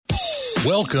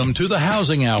Welcome to the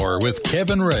Housing Hour with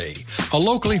Kevin Ray, a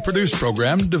locally produced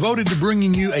program devoted to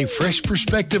bringing you a fresh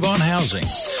perspective on housing,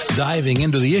 diving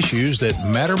into the issues that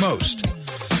matter most.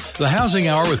 The Housing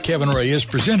Hour with Kevin Ray is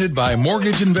presented by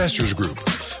Mortgage Investors Group.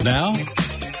 Now,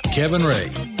 Kevin Ray.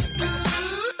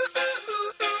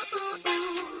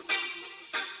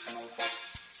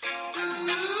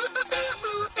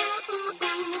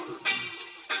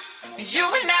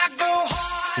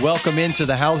 Welcome into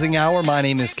the Housing Hour. My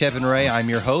name is Kevin Ray. I'm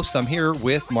your host. I'm here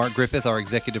with Mark Griffith, our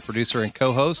executive producer and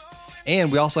co-host.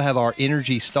 And we also have our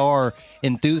Energy Star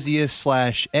enthusiast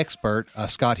slash expert,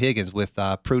 Scott Higgins, with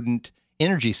Prudent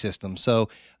Energy Systems. So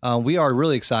we are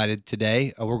really excited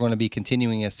today. We're going to be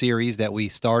continuing a series that we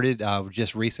started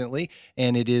just recently,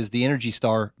 and it is the Energy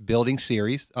Star Building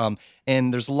Series.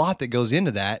 And there's a lot that goes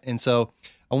into that. And so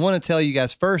I want to tell you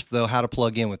guys first, though, how to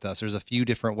plug in with us. There's a few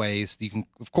different ways. You can,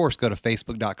 of course, go to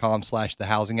facebook.com/The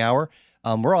Housing Hour.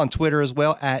 We're on Twitter as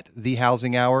well, at The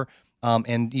Housing Hour,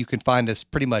 and you can find us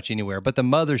pretty much anywhere. But the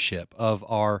mothership of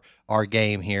our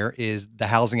game here is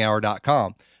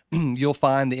thehousinghour.com. You'll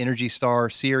find the Energy Star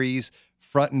series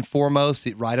front and foremost,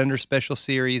 right under special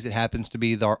series. It happens to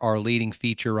be our leading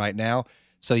feature right now,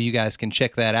 so you guys can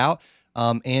check that out.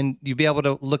 And you'll be able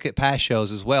to look at past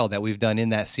shows as well that we've done in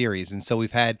that series. And so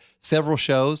we've had several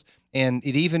shows, and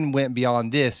it even went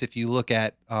beyond this. If you look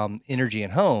at Energy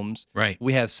and Homes, right,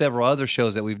 we have several other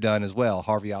shows that we've done as well,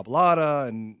 Harvey Abalata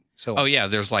and so on. Oh, yeah,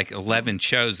 there's like 11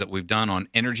 shows that we've done on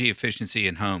energy efficiency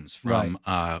in homes, from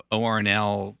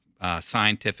ORNL,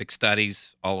 scientific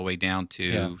studies, all the way down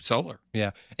to solar.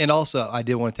 Yeah, and also I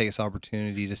did want to take this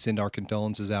opportunity to send our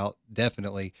condolences out,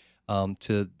 definitely,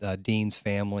 to Dean's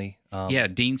family.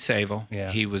 Dean Saville.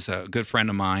 Yeah. He was a good friend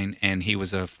of mine, and he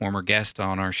was a former guest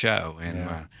on our show.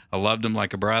 And I loved him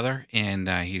like a brother, and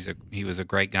he was a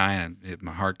great guy, and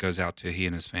my heart goes out to he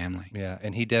and his family. Yeah,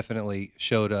 and he definitely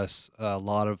showed us a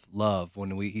lot of love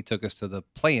when he took us to the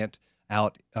plant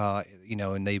out,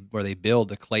 and where they build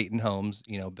the Clayton homes,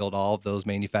 build all of those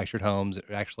manufactured homes.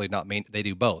 Actually, they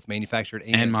do both manufactured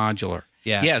and modular.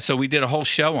 Yeah. So we did a whole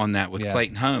show on that with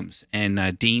Clayton Homes,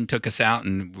 and Dean took us out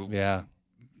and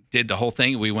did the whole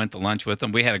thing. We went to lunch with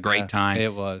him. We had a great time.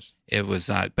 It was,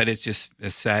 but it's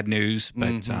sad news.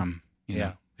 But he'll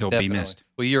definitely be missed.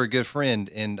 Well, you're a good friend,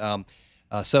 and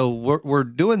so we're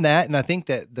doing that. And I think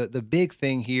that the big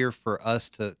thing here for us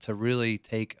to really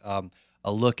take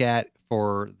a look at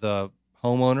for the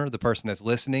homeowner, the person that's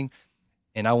listening,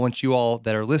 and I want you all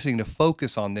that are listening to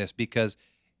focus on this, because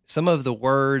some of the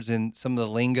words and some of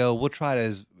the lingo, we'll try to,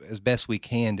 as best we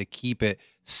can, to keep it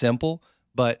simple.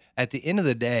 But at the end of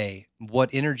the day, what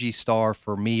Energy Star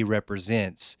for me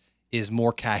represents is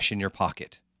more cash in your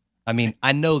pocket. I mean,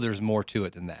 I know there's more to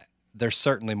it than that. There's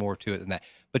certainly more to it than that.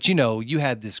 But you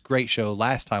had this great show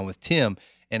last time with Tim,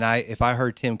 and if I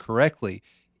heard Tim correctly,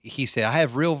 he said, I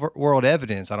have real world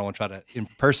evidence. I don't want to try to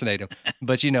impersonate him,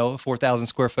 but a 4,000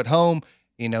 square foot home,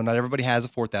 not everybody has a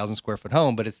 4,000 square foot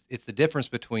home, but it's the difference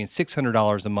between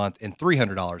 $600 a month and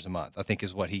 $300 a month, I think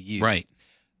is what he used. Right.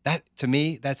 That, to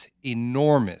me, that's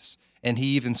enormous. And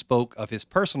he even spoke of his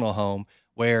personal home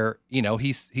where,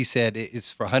 he said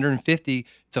it's for 150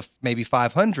 to maybe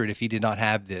 500 if he did not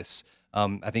have this.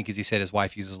 I think, as he said, his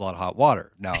wife uses a lot of hot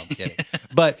water. No, I'm kidding.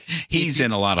 But he's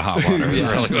in a lot of hot water is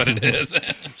really what it is.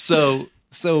 So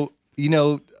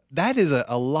that is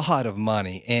a lot of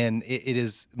money, and it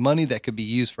is money that could be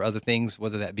used for other things,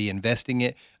 whether that be investing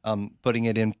it, putting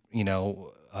it in,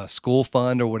 a school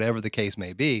fund or whatever the case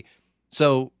may be.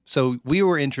 So we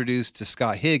were introduced to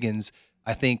Scott Higgins,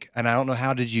 I think, and I don't know,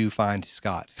 how did you find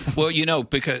Scott? Well,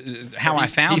 because how I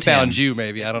found him. He found you,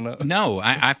 maybe. I don't know. No,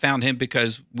 I found him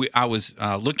because I was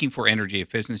looking for energy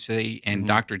efficiency, and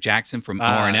Dr. Jackson from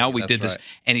RNL, we did this, right.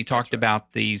 And he talked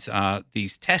about these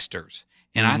testers.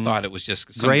 And I thought it was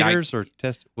just some Raters or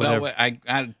test. Whatever.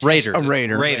 Well, Raters. A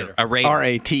Rater. Rater. And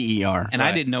right.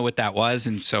 I didn't know what that was,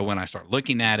 and so when I started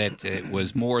looking at it, it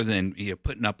was more than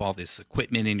putting up all this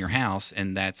equipment in your house,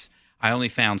 and I only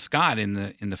found Scott in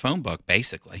the phone book,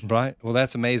 basically. Right. Well,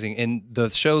 that's amazing. And the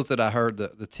shows that I heard,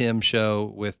 the Tim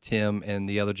show with Tim and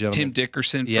the other gentleman, Tim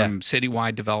Dickerson from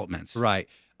Citywide Developments, right,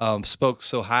 spoke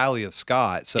so highly of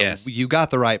Scott. So you got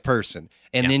the right person.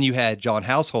 And then you had John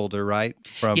Householder, right,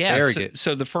 from Farragut.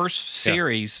 So the first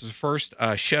series, the first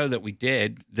show that we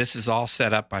did, this is all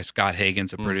set up by Scott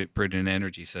Higgins of Prudent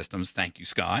Energy Systems. Thank you,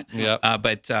 Scott. Yeah.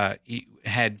 But he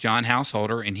had John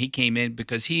Householder, and he came in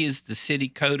because he is the city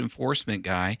code enforcement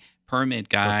guy, permit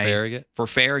guy for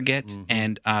Farragut, Mm-hmm.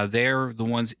 and they're the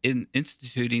ones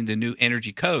instituting the new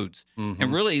energy codes. Mm-hmm.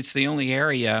 And really, it's the only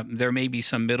area. There may be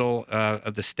some middle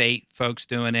of the state folks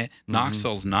doing it. Mm-hmm.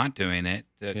 Knoxville's not doing it,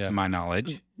 to my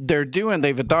knowledge.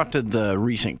 They've adopted the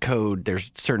recent code.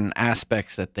 There's certain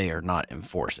aspects that they are not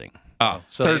enforcing. Oh,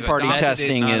 so third-party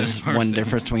testing is enforcing. one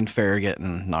difference between Farragut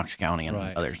and Knox County and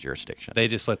Right. other jurisdictions. They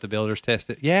just let the builders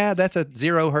test it. Yeah, that's a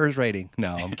 0 HERS rating.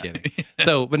 No, I'm kidding.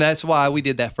 But that's why we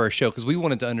did that first show, because we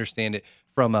wanted to understand it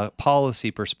from a policy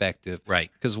perspective.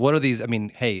 Right. Because what are these? I mean,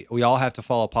 hey, we all have to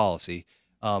follow policy.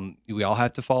 We all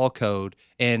have to follow code.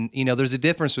 And, there's a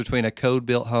difference between a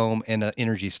code-built home and an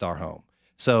Energy Star home.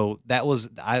 So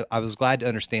I was glad to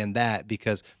understand that,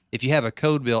 because if you have a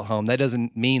code-built home, that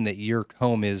doesn't mean that your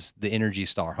home is the Energy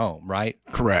Star home, right?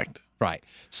 Correct. Right.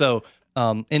 So,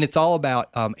 and it's all about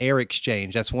air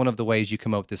exchange. That's one of the ways you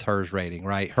come up with this HERS rating,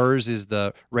 right? HERS is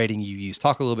the rating you use.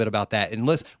 Talk a little bit about that. And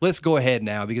let's go ahead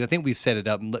now, because I think we've set it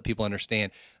up and let people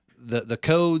understand the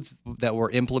codes that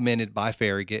were implemented by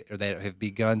Farragut, or that have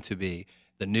begun to be,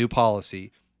 the new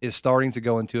policy is starting to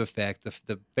go into effect.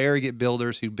 The Farragut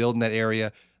builders who build in that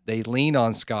area, they lean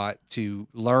on Scott to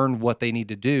learn what they need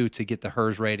to do to get the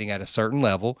HERS rating at a certain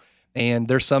level. And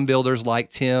there's some builders like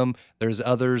Tim. There's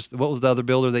others. What was the other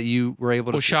builder that you were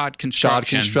able to? Well, Shod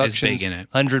Construction is big in it.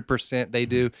 100% they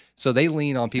do. So they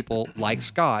lean on people like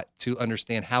Scott to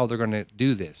understand how they're going to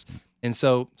do this. And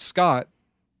so, Scott,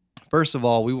 first of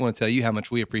all, we want to tell you how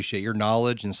much we appreciate your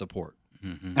knowledge and support.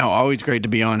 Mm-hmm. Oh, always great to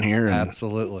be on here. And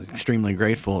absolutely. Extremely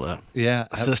grateful to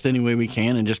assist any way we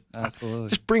can, and just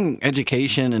bring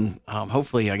education and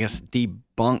hopefully, I guess,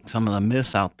 debunk some of the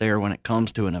myths out there when it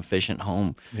comes to an efficient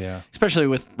home. Yeah. Especially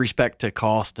with respect to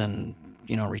cost and,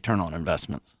 return on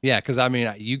investments. Yeah, because,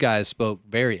 you guys spoke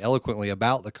very eloquently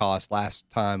about the cost last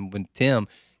time when Tim,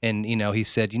 and, he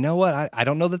said, I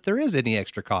don't know that there is any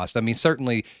extra cost.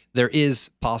 Certainly there is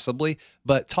possibly,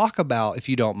 but talk about, if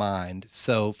you don't mind,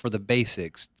 so for the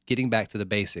basics, getting back to the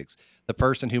basics, the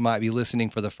person who might be listening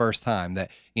for the first time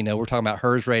that, we're talking about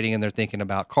HERS rating and they're thinking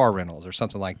about car rentals or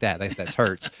something like that. That's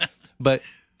Hertz. But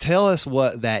tell us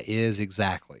what that is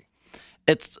exactly.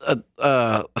 It's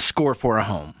a score for a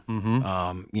home. Mm-hmm.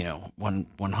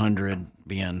 100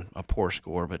 being a poor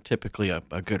score, but typically a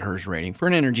good HERS rating for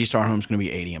an Energy Star home is going to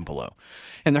be 80 and below.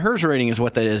 And the HERS rating is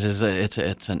what that is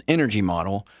it's an energy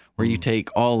model where you take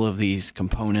all of these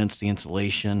components, the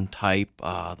insulation type,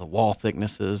 the wall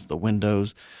thicknesses, the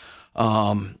windows,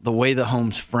 the way the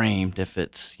home's framed, if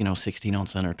it's 16 on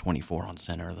center, 24 on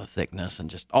center, the thickness, and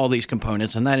just all these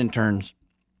components, and that in turn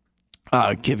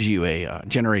gives you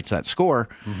generates that score.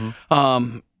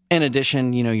 Mm-hmm. In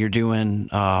addition, you're doing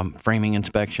framing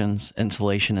inspections,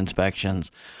 insulation inspections,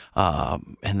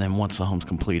 and then once the home's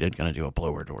completed, going to do a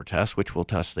blower door test, which will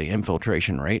test the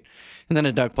infiltration rate, and then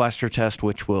a duct blaster test,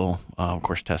 which will, of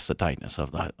course, test the tightness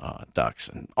of the ducts.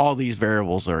 And all these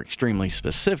variables are extremely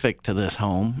specific to this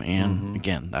home, and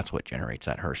again, that's what generates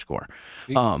that HERS score.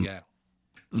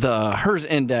 The HERS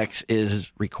index is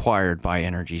required by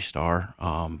Energy Star,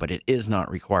 but it is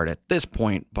not required at this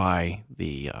point by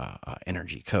the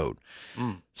Energy Code.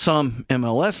 Some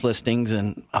MLS listings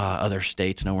in other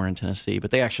states, nowhere in Tennessee,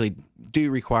 but they actually do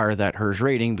require that HERS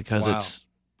rating because it's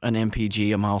an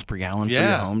MPG, a miles per gallon for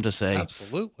your home, to say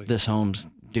this home's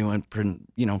doing,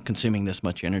 consuming this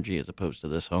much energy as opposed to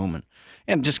this home,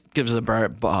 and just gives the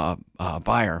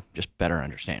buyer just better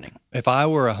understanding. If I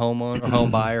were a homeowner or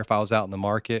home buyer, if I was out in the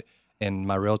market, and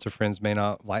my realtor friends may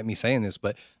not like me saying this,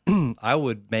 but I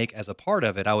would make as a part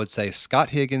of it, I would say,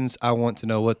 Scott Higgins, I want to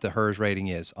know what the HERS rating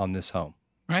is on this home.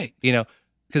 Right.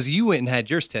 Because you went and had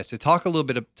yours tested. Talk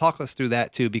us through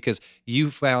that too, because you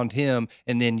found him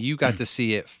and then you got to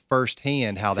see it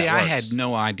firsthand how that works. I had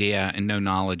no idea and no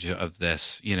knowledge of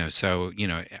this, so,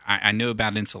 I knew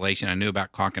about insulation. I knew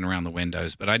about caulking around the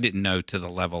windows, but I didn't know to the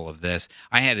level of this.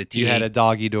 I had You had a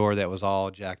doggy door that was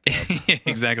all jacked up.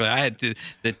 Exactly. I had the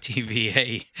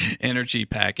TVA energy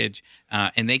package,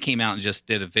 and they came out and just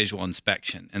did a visual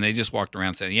inspection, and they just walked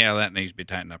around saying, yeah, that needs to be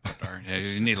tightened up there.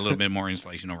 You need a little bit more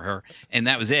insulation over here. And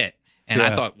that was it. And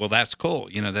I thought, well, that's cool.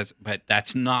 But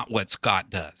that's not what Scott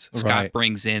does. Scott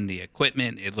brings in the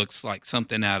equipment. It looks like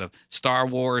something out of Star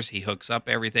Wars. He hooks up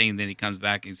everything, and then he comes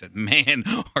back and he said, man,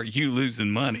 are you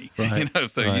losing money?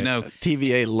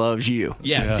 TVA loves you.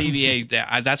 Yeah.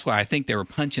 TVA, that's why I think they were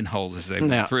punching holes as they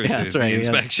went through the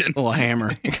inspection. A little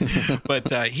hammer.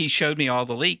 But he showed me all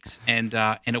the leaks, and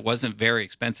it wasn't very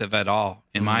expensive at all,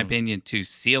 in my opinion, to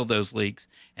seal those leaks.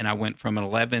 And I went from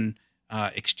 11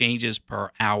 exchanges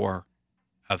per hour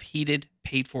of heated,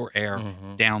 paid-for air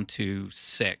down to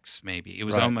 6, maybe. It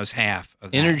was almost half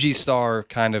of that. Energy Star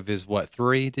kind of is what,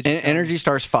 3? Did you Energy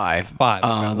Star's 5. 5.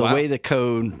 Okay. The way the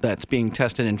code that's being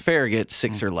tested in Farragut,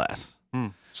 6 or less.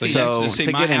 So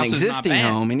to get an existing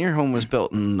home, and your home was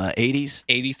built in the 80s?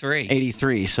 83.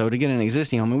 83. So to get an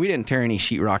existing home, and we didn't tear any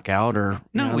sheetrock out or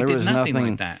we did nothing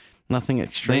like that. Nothing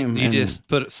extreme. You just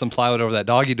put some plywood over that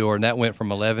doggy door, and that went from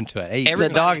 11 to an 8. The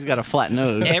dog's got a flat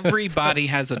nose. Everybody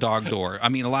has a dog door. I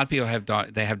mean, a lot of people have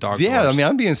dog doors. Yeah, I mean,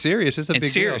 I'm being serious. It's a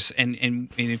big deal. And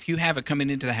if you have it coming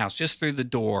into the house just through the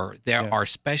door, there are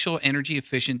special energy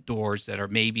efficient doors that are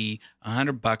maybe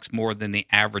 $100 more than the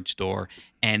average door,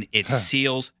 and it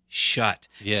seals shut.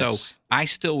 Yes. So I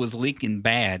still was leaking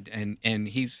bad, and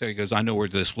he goes, I know where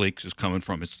this leak is coming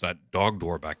from. It's that dog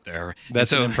door back there.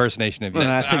 That's an impersonation of you.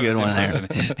 That's a good one there.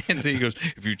 And so he goes,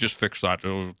 if you just fix that,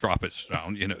 it'll drop it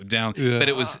down. Yeah. But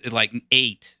it was like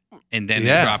 8, and then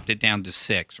they dropped it down to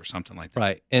 6 or something like that.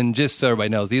 Right. And just so everybody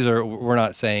knows, we're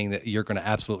not saying that you're going to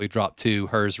absolutely drop 2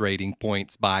 HERS rating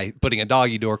points by putting a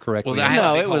doggy door correctly.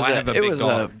 Well, it was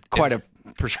quite a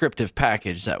prescriptive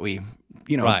package that we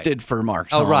did for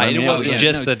Mark's home. Right. It wasn't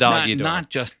just the doggy door. Not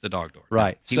just the dog door.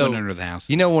 Right. He went under the house.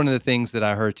 One of the things that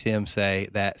I heard Tim say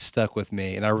that stuck with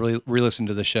me, and I really re-listened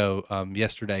to the show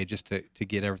yesterday just to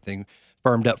get everything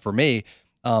firmed up for me,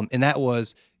 and that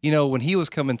was, when he was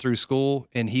coming through school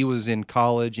and he was in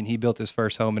college and he built his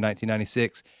first home in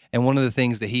 1996, and one of the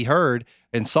things that he heard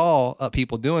and saw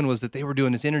people doing was that they were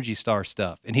doing this Energy Star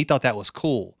stuff, and he thought that was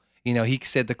cool. He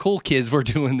said the cool kids were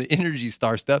doing the Energy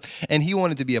Star stuff, and he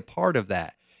wanted to be a part of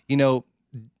that.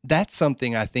 That's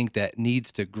something I think that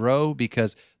needs to grow,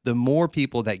 because the more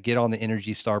people that get on the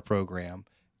Energy Star program,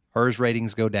 HERS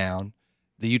ratings go down.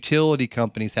 The utility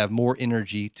companies have more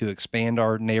energy to expand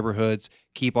our neighborhoods,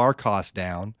 keep our costs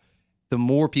down. The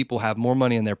more people have more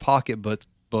money in their pocketbooks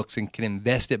and can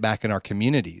invest it back in our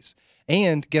communities.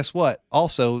 And guess what?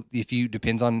 Also,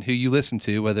 depends on who you listen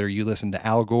to, whether you listen to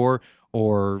Al Gore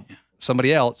or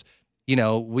somebody else,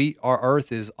 our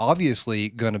Earth is obviously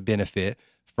going to benefit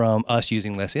from us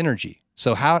using less energy.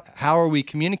 So how are we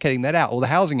communicating that out? Well, the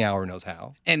Housing Hour knows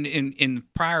how. And in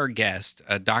prior guest,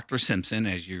 Dr. Simpson,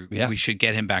 we should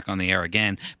get him back on the air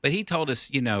again. But he told us,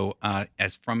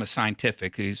 as from a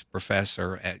scientific, he's a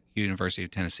professor at University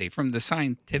of Tennessee, from the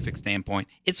scientific standpoint,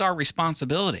 it's our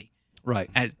responsibility.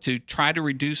 Right. To try to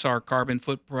reduce our carbon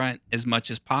footprint as much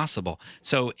as possible.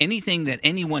 So anything that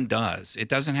anyone does, it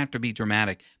doesn't have to be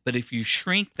dramatic, but if you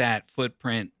shrink that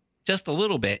footprint just a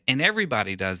little bit, and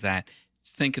everybody does that,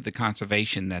 think of the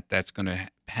conservation that's going to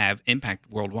have impact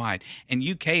worldwide. And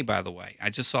UK, by the way, I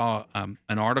just saw an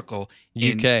article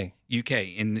in the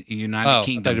United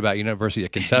Kingdom. I thought about University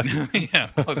of Kentucky. Yeah.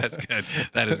 Oh, that's good.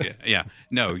 That is good. Yeah.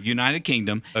 No, United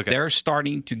Kingdom. Okay. They're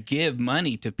starting to give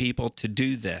money to people to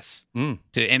do this,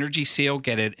 to Energy Seal,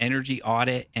 get an energy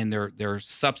audit, and they're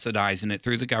subsidizing it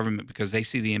through the government because they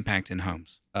see the impact in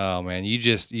homes. Oh man, you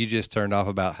just turned off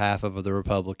about half of the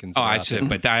Republicans. Oh, I should,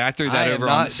 but I threw that over.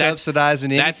 Not subsidizing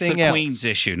anything else. That's the Queen's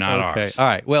issue, not ours. All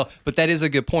right. Well, but that is a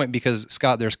good point, because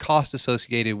Scott, there's cost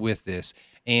associated with this,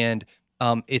 and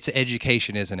it's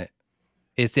education, isn't it?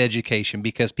 It's education,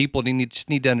 because people just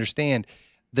need to understand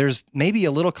there's maybe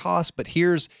a little cost, but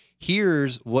here's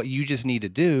what you just need to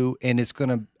do, and it's going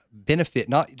to benefit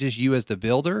not just you as the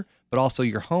builder, but also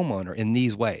your homeowner in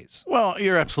these ways. Well,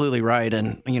 you're absolutely right,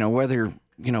 and whether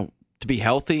to be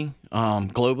healthy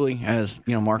globally, as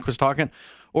Mark was talking,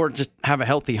 or just have a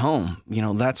healthy home,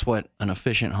 that's what an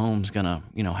efficient home's gonna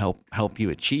help you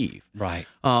achieve. Right.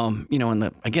 And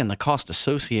the cost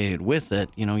associated with it,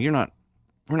 we're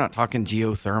not talking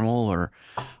geothermal or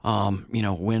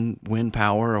wind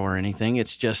power or anything.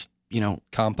 It's just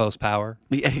compost power.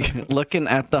 Looking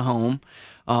at the home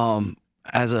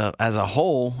as a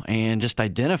whole, and just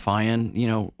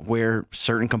identifying where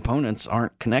certain components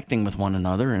aren't connecting with one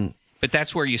another. But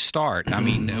that's where you start. I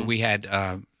mean, we had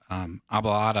Harvey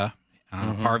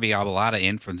Abelada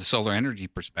in from the solar energy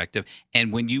perspective,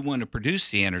 and when you want to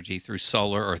produce the energy through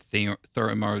solar or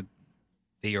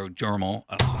thermogeothermal,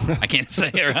 I can't say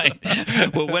it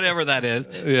right, well, whatever that is.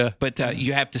 Yeah. But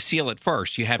you have to seal it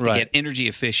first. You have to get energy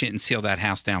efficient and seal that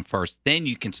house down first. Then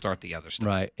you can start the other stuff.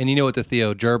 Right. And you know what the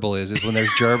gerbil is when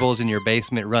there's gerbils in your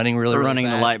basement running really running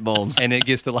fast, the light bulbs. And it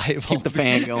gets the light bulbs. Keep the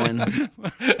fan going. I'm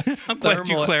glad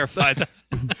you clarified that.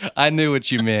 I knew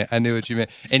what you meant. And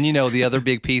the other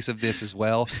big piece of this as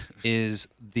well is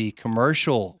the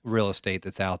commercial real estate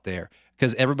that's out there,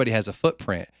 because everybody has a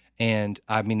footprint. And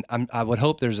I mean, I would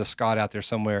hope there's a Scott out there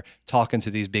somewhere talking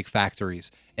to these big factories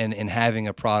and having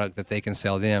a product that they can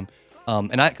sell them.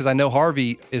 Because I know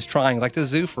Harvey is trying, like the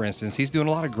zoo, for instance, he's doing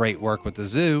a lot of great work with the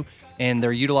zoo, and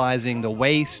they're utilizing the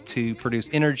waste to produce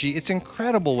energy. It's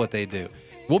incredible what they do.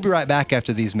 We'll be right back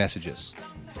after these messages.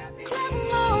 Clap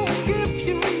along if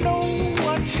you know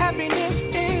what happiness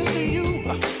is to you.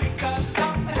 Because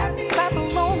I'm happy. Clap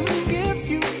along if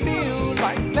you feel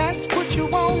like that's what you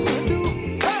want to do.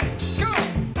 Hey, go!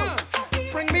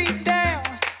 Bring me down.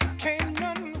 Can't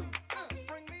none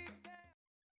bring me down.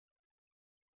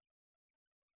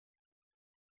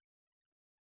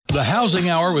 The Housing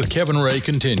Hour with Kevin Ray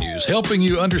continues, helping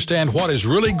you understand what is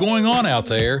really going on out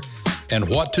there and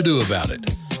what to do about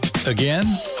it. Again,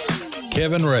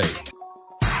 Kevin Ray.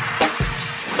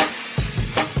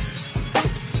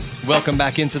 Welcome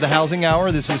back into the Housing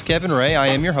Hour. This is Kevin Ray. I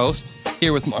am your host,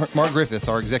 here with Mark Griffith,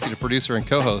 our executive producer and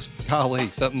co-host. Golly,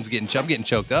 I'm getting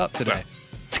choked up today.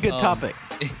 It's a good topic.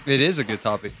 It is a good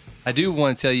topic. I do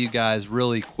want to tell you guys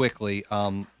really quickly,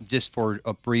 just for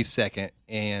a brief second,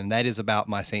 and that is about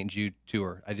my St. Jude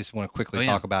tour. I just want to quickly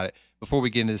talk about it before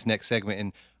we get into this next segment.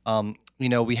 And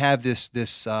we have this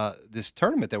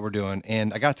tournament that we're doing,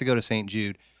 and I got to go to St.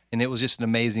 Jude, and it was just an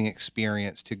amazing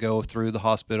experience to go through the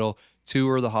hospital,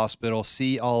 tour the hospital,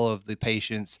 see all of the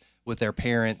patients with their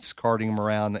parents carting them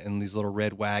around in these little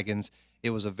red wagons. It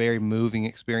was a very moving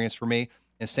experience for me,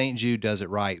 and St. Jude does it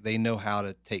right. They know how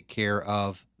to take care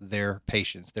of their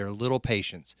patients, their little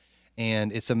patients,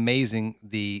 and it's amazing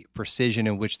the precision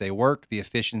in which they work, the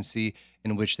efficiency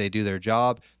in which they do their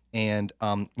job. And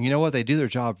you know what? They do their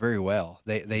job very well.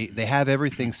 They have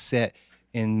everything set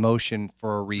in motion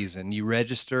for a reason. You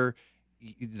register.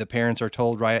 The parents are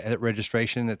told right at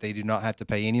registration that they do not have to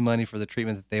pay any money for the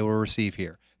treatment that they will receive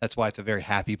here. That's why it's a very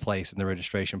happy place in the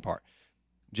registration part.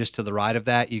 Just to the right of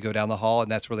that, you go down the hall,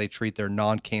 and that's where they treat their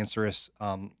non-cancerous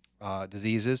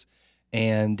diseases.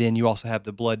 And then you also have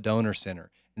the blood donor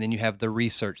center, and then you have the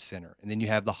research center, and then you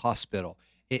have the hospital.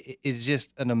 It's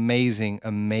just an amazing,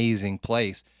 amazing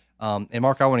place. And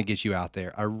Mark, I want to get you out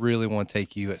there. I really want to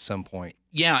take you at some point.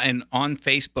 Yeah, and on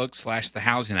Facebook / The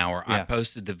Housing Hour, I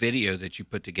posted the video that you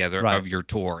put together of your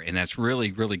tour, and that's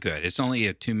really, really good. It's only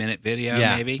a 2-minute video,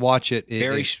 maybe. Watch it.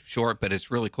 Very short, but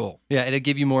it's really cool. Yeah, it'll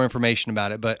give you more information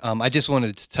about it. But I just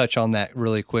wanted to touch on that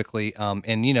really quickly.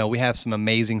 And, we have some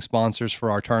amazing sponsors for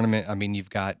our tournament. I mean, you've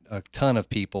got a ton of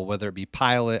people, whether it be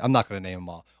Pilot. I'm not going to name them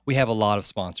all. We have a lot of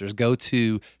sponsors. Go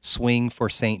to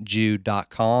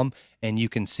swingforstjude.com. And you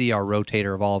can see our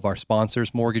rotator of all of our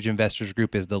sponsors. Mortgage Investors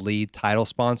Group is the lead title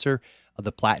sponsor,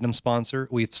 the platinum sponsor.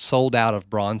 We've sold out of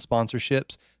bronze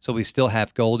sponsorships, so we still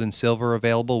have gold and silver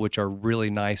available, which are really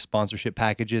nice sponsorship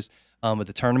packages. But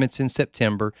the tournament's in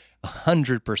September.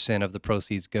 100% of the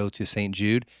proceeds go to St.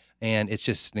 Jude, and it's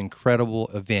just an incredible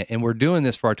event. And we're doing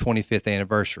this for our 25th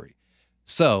anniversary.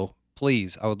 So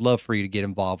please, I would love for you to get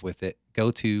involved with it. Go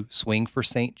to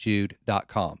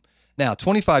swingforstjude.com. Now,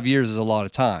 25 years is a lot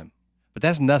of time. But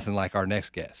that's nothing like our next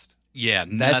guest. Yeah,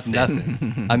 that's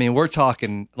nothing. I mean, we're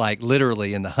talking like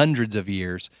literally in the hundreds of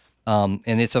years. And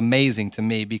it's amazing to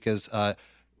me because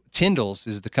Tyndall's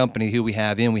is the company who we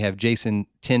have in. We have Jason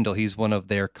Tyndall. He's one of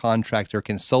their contractor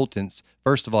consultants.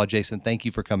 First of all, Jason, thank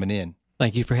you for coming in.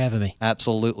 Thank you for having me.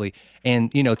 Absolutely.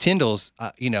 And, Tyndall's,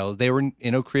 they were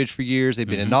in Oak Ridge for years. They've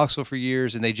been in Knoxville for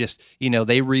years. And they just, they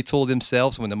retool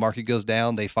themselves. When the market goes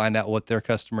down, they find out what their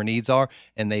customer needs are,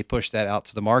 and they push that out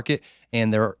to the market.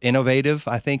 And they're innovative,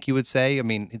 I think you would say. I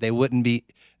mean, they wouldn't be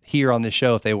here on this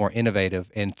show if they weren't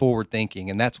innovative and forward thinking.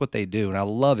 And that's what they do. And I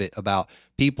love it about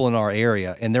people in our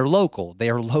area. And they're local. They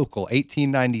are local.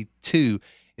 1892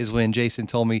 is when Jason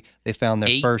told me they found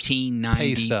their first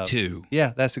pay stub. 1892.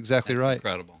 Yeah, that's exactly right.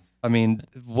 Incredible. I mean,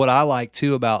 what I like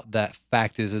too about that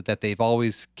fact is that they've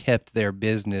always kept their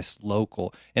business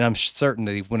local, and I'm certain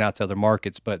that they've went out to other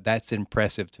markets, but that's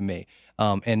impressive to me.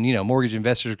 And Mortgage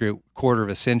Investors Group, quarter of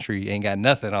a century, ain't got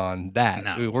nothing on that.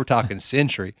 No. We're talking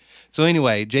century. So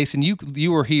anyway, Jason,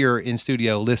 you were here in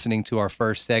studio listening to our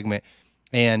first segment,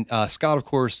 and Scott, of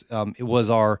course,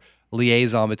 was our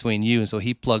liaison between you, and so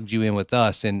he plugged you in with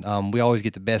us, and we always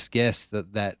get the best guests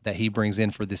that he brings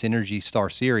in for this Energy Star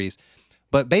series.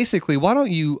 But basically, why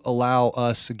don't you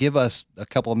give us a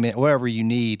couple of minutes, whatever you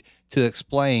need, to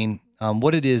explain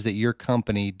what it is that your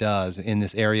company does in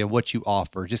this area, what you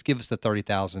offer. Just give us the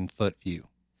 30,000-foot view.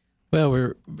 Well,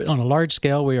 we're on a large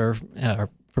scale. We are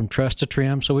from truss to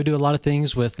trim, so we do a lot of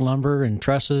things with lumber and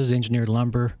trusses, engineered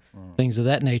lumber, things of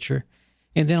that nature.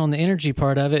 And then on the energy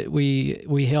part of it,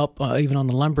 we help, even on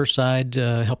the lumber side,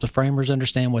 help the framers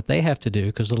understand what they have to do,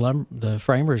 because the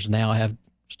framers now have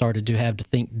started to have to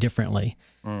think differently,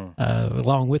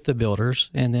 along with the builders.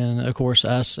 And then, of course,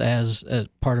 us as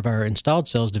part of our installed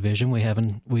sales division,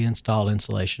 we install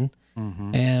insulation.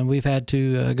 And we've had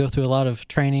to go through a lot of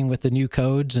training with the new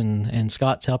codes, and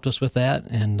Scott's helped us with that.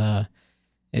 And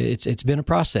it's been a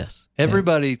process.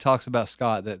 Everybody talks about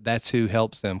Scott, that's who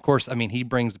helps them. Of course, I mean, he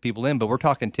brings the people in, but we're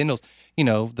talking Tyndall's,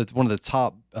 that's one of the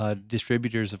top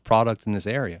distributors of product in this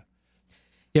area.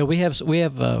 Yeah, we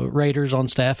have raters on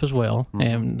staff as well,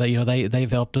 and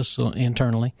they've helped us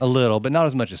internally a little, but not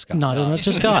as much as Scott. Not as much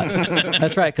as Scott.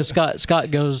 That's right, because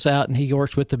Scott goes out and he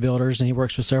works with the builders, and he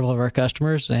works with several of our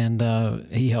customers, and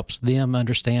he helps them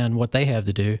understand what they have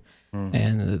to do.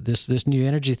 And this new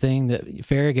energy thing that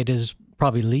Farragut is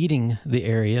probably leading the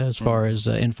area as far as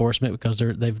enforcement, because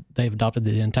they've adopted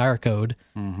the entire code,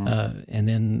 and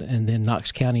then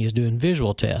Knox County is doing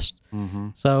visual tests.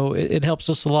 So it helps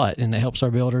us a lot, and it helps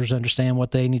our builders understand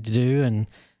what they need to do, and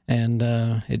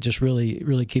it just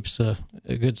really keeps a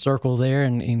good circle there,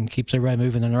 and keeps everybody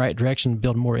moving in the right direction,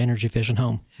 building more energy efficient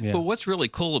home. Yeah. But what's really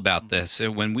cool about this,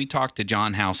 when we talk to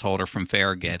John Householder from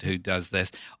Farragut, who does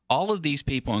this, all of these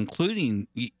people, including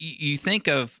you think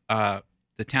of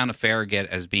the town of Farragut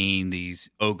as being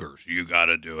these ogres. You got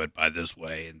to do it by this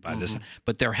way and by this,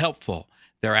 but they're helpful.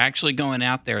 They're actually going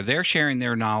out there. They're sharing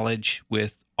their knowledge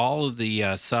with all of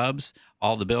the subs,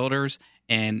 all the builders,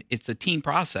 and it's a team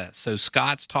process. So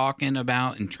Scott's talking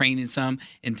about and training some,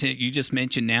 and you just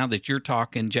mentioned now that you're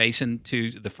talking, Jason, to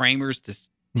the framers to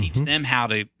teach them how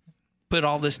to put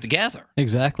all this together.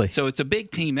 Exactly. So it's a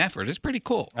big team effort. It's pretty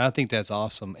cool. I think that's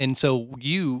awesome. And so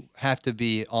you have to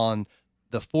be on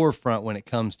the forefront when it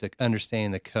comes to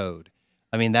understanding the code.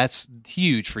 I mean, that's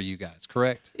huge for you guys,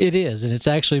 correct? It is, and it's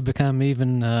actually become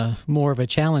even more of a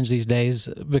challenge these days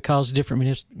because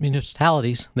different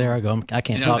municipalities. There I go. I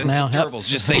can't talk now. Gerbils,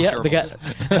 just say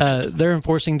gerbils. They're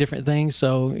enforcing different things.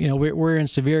 So we're in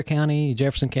Sevier County,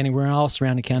 Jefferson County. We're in all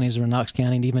surrounding counties. We're in Knox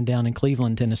County, and even down in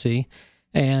Cleveland, Tennessee.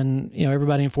 And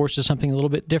everybody enforces something a little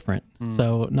bit different.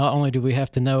 So not only do we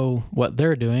have to know what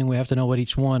they're doing, we have to know what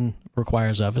each one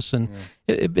requires of us, and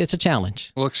it's a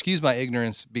challenge. Well, excuse my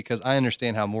ignorance, because I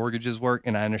understand how mortgages work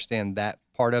and I understand that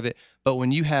part of it. But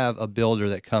when you have a builder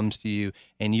that comes to you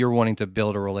and you're wanting to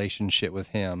build a relationship with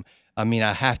him, I mean,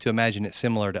 I have to imagine it's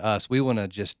similar to us. We want to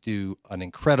just do an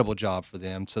incredible job for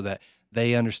them so that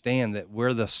they understand that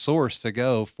we're the source to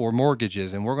go for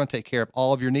mortgages, and we're going to take care of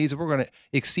all of your needs, and we're going to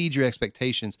exceed your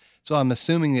expectations. So I'm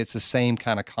assuming it's the same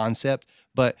kind of concept.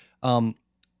 But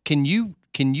can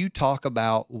you talk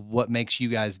about what makes you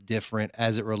guys different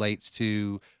as it relates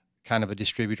to kind of a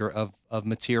distributor of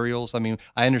materials? I mean,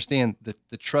 I understand that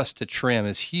the trust to trim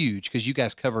is huge because you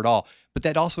guys cover it all, but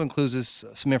that also includes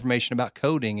some information about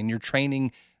coding, and you're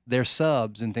training their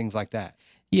subs and things like that.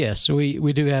 Yes,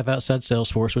 we do have outside sales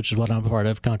force, which is what I'm a part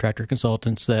of, contractor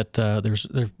consultants. That I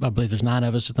believe there's 9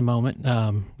 of us at the moment.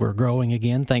 We're growing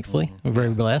again, thankfully. We're very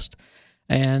blessed,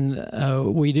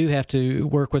 and we do have to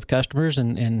work with customers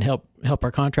and help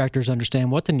our contractors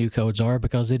understand what the new codes are,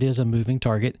 because it is a moving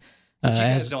target. But you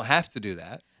guys don't have to do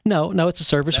that. No, it's a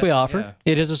service we offer.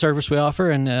 Yeah. It is a service we offer,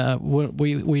 and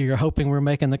we are hoping we're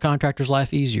making the contractor's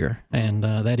life easier. And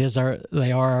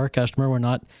they are our customer.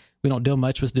 We don't deal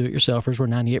much with do-it-yourselfers. We're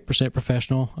 98%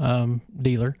 professional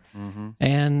dealer.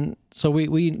 And so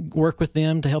we work with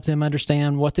them to help them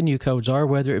understand what the new codes are,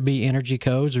 whether it be energy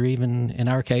codes or even, in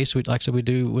our case, like I said, we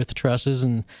do with the trusses,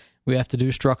 and we have to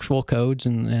do structural codes,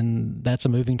 and that's a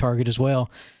moving target as well.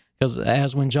 Because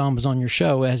as when John was on your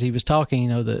show, as he was talking,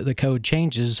 the code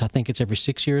changes. I think it's every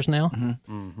 6 years now.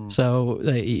 So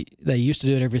they used to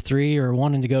do it every 3 or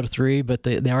wanting to go to 3, but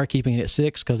they are keeping it at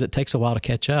 6 because it takes a while to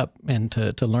catch up and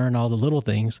to learn all the little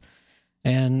things.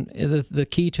 And the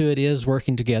key to it is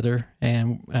working together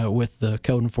and with the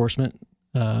code enforcement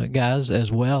guys,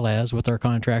 as well as with our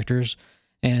contractors,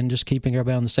 and just keeping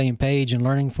everybody on the same page and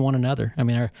learning from one another. I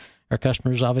mean, our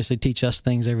customers obviously teach us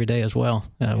things every day as well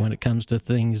when it comes to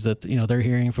things that they're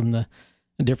hearing from the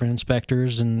different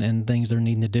inspectors and things they're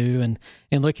needing to do, and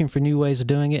looking for new ways of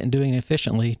doing it and doing it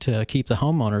efficiently to keep the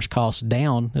homeowners' costs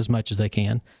down as much as they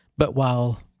can, but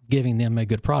while giving them a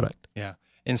good product. Yeah.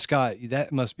 And Scott,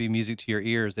 that must be music to your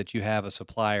ears that you have a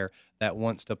supplier that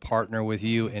wants to partner with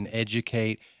you and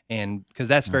educate, and because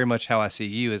that's very much how I see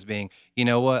you, as being, you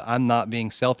know what, I'm not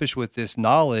being selfish with this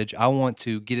knowledge. I want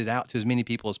to get it out to as many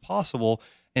people as possible.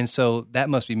 And so that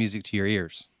must be music to your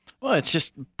ears. Well, it's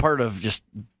just part of just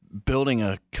building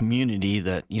a community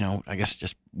that, I guess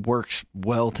just works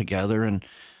well together. And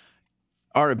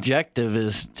our objective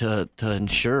is to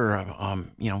ensure,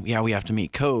 we have to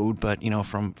meet code, but,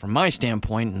 from my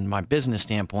standpoint and my business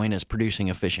standpoint is producing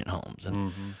efficient homes.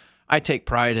 And I take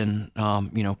pride in,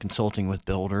 consulting with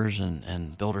builders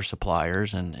and builder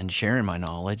suppliers and sharing my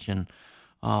knowledge. And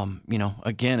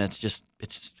Again,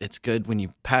 it's good when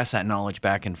you pass that knowledge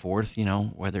back and forth,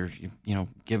 whether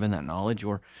given that knowledge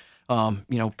or,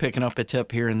 picking up a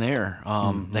tip here and there,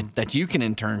 that you can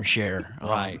in turn share.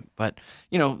 Right. But,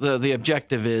 the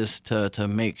objective is to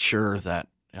make sure that,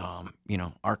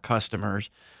 our customers,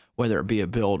 whether it be a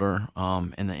builder,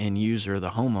 and the end user,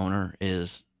 the homeowner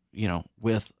is,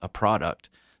 with a product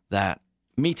that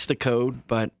meets the code,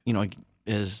 but,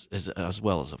 is as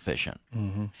well as efficient.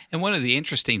 Mm-hmm. And one of the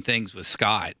interesting things with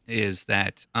Scott is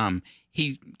that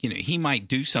he might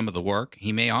do some of the work.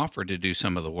 He may offer to do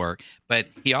some of the work, but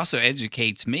he also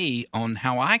educates me on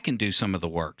how I can do some of the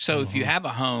work. So if you have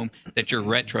a home that you're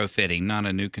retrofitting, not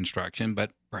a new construction,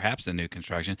 but perhaps a new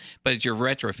construction, but you're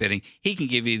retrofitting, he can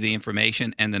give you the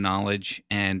information and the knowledge,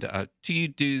 and you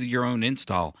do your own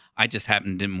install. I just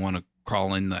didn't want to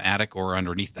crawl in the attic or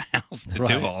underneath the house to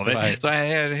do all of it. Right. So I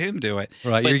had him do it.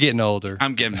 Right. But you're getting older.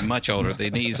 I'm getting much older.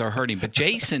 The knees are hurting. But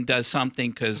Jason does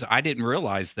something, because I didn't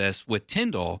realize this with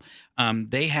Tyndall.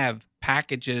 They have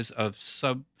packages of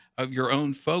your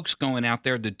own folks going out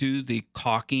there to do the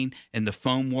caulking and the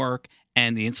foam work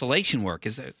and the insulation work.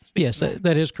 Is that? Yes,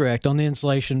 that is correct. On the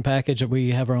insulation package,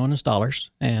 we have our own installers,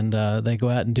 and they go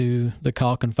out and do the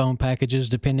caulk and foam packages,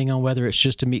 depending on whether it's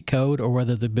just to meet code or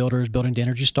whether the builder is building to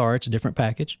Energy Star. It's a different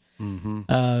package.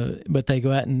 Mm-hmm. But they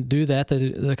go out and do that,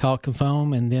 the caulk and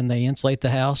foam, and then they insulate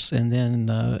the house. And then,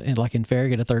 like in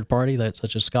Farragut, a third party,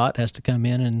 such as Scott, has to come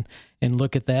in and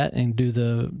look at that and do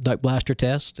the duct blaster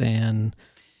test and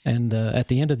at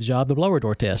the end of the job, the blower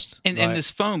door test. And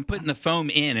this foam, putting the foam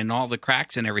in and all the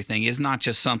cracks and everything is not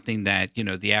just something that,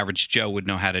 the average Joe would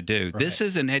know how to do. Right. This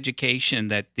is an education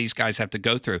that these guys have to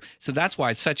go through. So that's why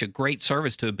it's such a great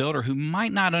service to a builder who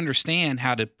might not understand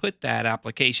how to put that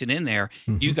application in there.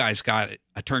 Mm-hmm. You guys got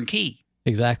a turnkey.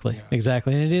 Exactly. And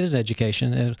it is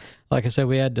education. Like I said,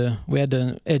 we had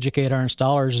to educate our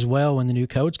installers as well when the new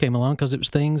codes came along, because it was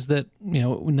things that,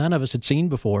 none of us had seen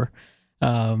before.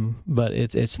 But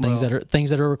it's things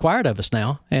that are required of us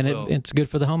now, and it's good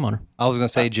for the homeowner. I was going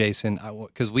to say, Jason,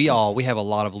 because we have a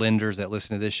lot of lenders that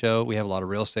listen to this show. We have a lot of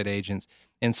real estate agents,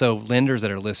 and so lenders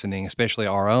that are listening, especially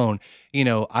our own.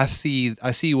 I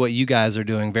see what you guys are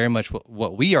doing very much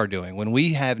what we are doing when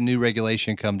we have new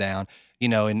regulation come down.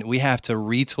 And we have to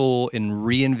retool and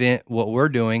reinvent what we're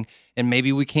doing. And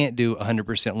maybe we can't do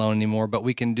 100% loan anymore, but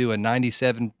we can do a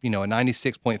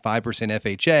 96.5%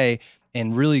 FHA.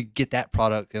 And really get that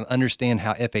product and understand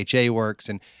how FHA works.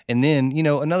 And then,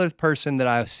 another person that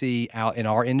I see out in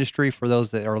our industry, for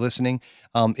those that are listening,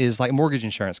 is like mortgage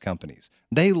insurance companies.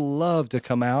 They love to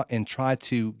come out and try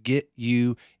to get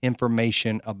you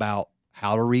information about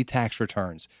how to read tax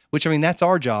returns, which, that's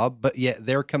our job, but yet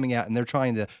they're coming out and they're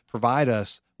trying to provide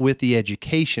us with the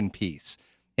education piece.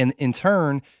 And in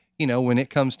turn, when it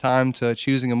comes time to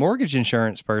choosing a mortgage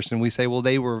insurance person, we say, well,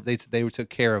 they took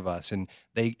care of us and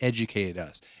they educated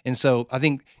us. And so I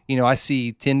think, I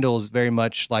see Tyndall's very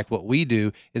much like what we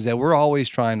do, is that we're always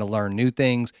trying to learn new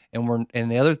things.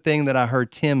 And the other thing that I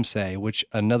heard Tim say, which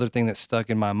another thing that stuck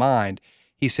in my mind,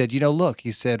 he said,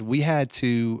 we had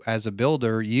to, as a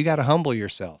builder, you got to humble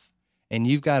yourself. And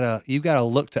you've got to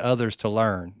look to others to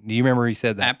learn. Do you remember he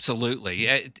said that?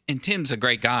 Absolutely. And Tim's a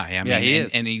great guy. He is.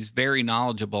 And he's very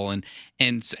knowledgeable.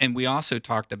 And we also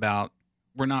talked about,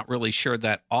 we're not really sure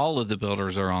that all of the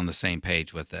builders are on the same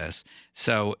page with this.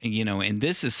 So, and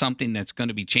this is something that's going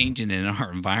to be changing in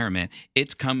our environment.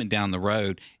 It's coming down the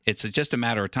road. It's just a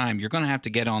matter of time. You're going to have to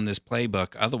get on this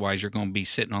playbook. Otherwise, you're going to be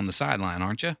sitting on the sideline,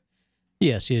 aren't you?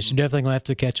 Yes. You're definitely going to have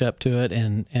to catch up to it.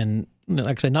 And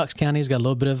like I said, Knox County's got a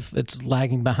little bit it's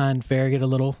lagging behind Farragut a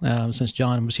little. Since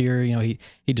John was here,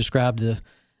 he described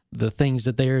the things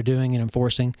that they are doing and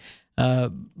enforcing.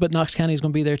 But Knox County is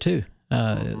going to be there too.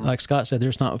 Like Scott said,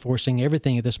 they're not enforcing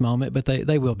everything at this moment, but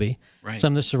they will be. Right.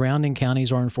 Some of the surrounding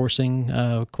counties are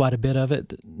enforcing quite a bit of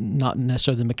it, not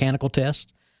necessarily the mechanical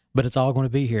test, but it's all going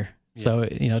to be here. Yeah. So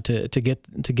to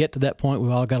get to that point,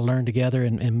 we've all got to learn together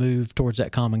and move towards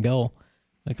that common goal.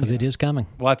 Because it is coming.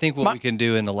 Well, I think what we can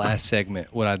do in the last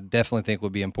segment, what I definitely think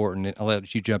would be important, and I'll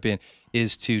let you jump in,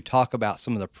 is to talk about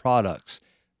some of the products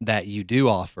that you do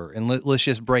offer. And let's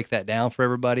just break that down for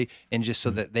everybody, and just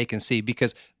so that they can see,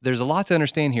 because there's a lot to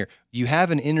understand here. You have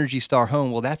an Energy Star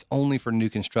home. Well, that's only for new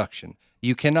construction.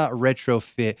 You cannot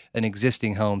retrofit an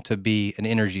existing home to be an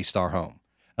Energy Star home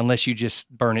unless you just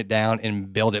burn it down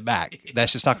and build it back.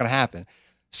 That's just not going to happen.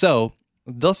 So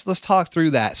let's talk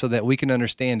through that so that we can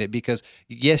understand it, because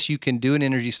yes, you can do an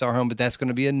Energy Star home, but that's going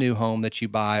to be a new home that you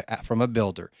buy from a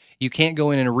builder. You can't go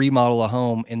in and remodel a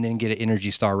home and then get an Energy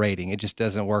Star rating. It just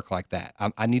doesn't work like that.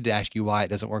 I need to ask you why it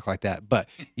doesn't work like that, but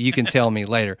you can tell me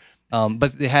later.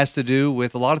 But it has to do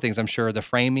with a lot of things. I'm sure the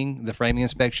framing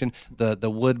inspection, the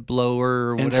wood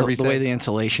blower, whatever the way the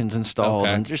insulation's installed,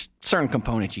 and just certain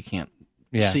components you can't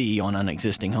see on an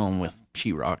existing home with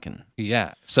sheetrock. And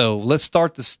so let's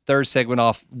start this third segment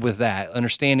off with that,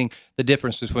 understanding the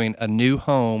difference between a new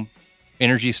home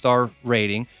Energy Star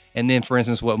rating, and then, for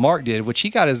instance, what Mark did, which he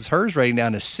got hers rating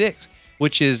down to 6,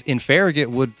 which is in Farragut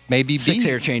would maybe be 6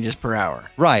 air changes per hour.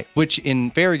 Right, which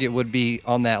in Farragut would be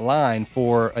on that line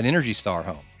for an Energy Star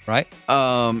home, right?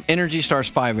 Energy Star's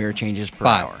 5 air changes per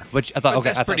hour. Which I thought,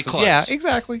 that's pretty close. Yeah,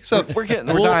 exactly. So we're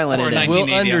dialing it in.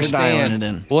 We'll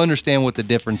understand. We'll understand what the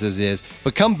differences is.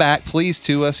 But come back, please,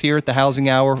 to us here at the Housing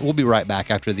Hour. We'll be right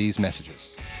back after these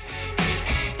messages.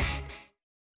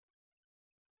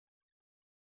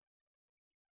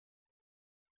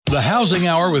 The Housing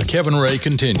Hour with Kevin Ray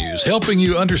continues, helping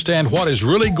you understand what is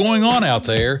really going on out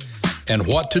there and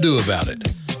what to do about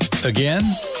it. Again,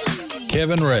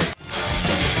 Kevin Ray.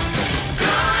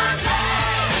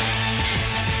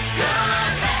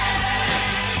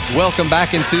 Welcome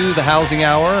back into the Housing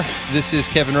Hour. This is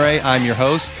Kevin Ray. I'm your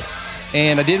host.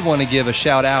 And I did want to give a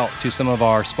shout out to some of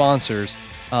our sponsors.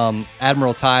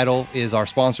 Admiral Title is our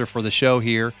sponsor for the show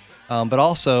here. But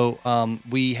also,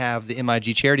 we have the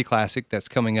MIG Charity Classic that's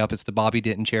coming up. It's the Bobby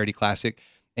Denton Charity Classic.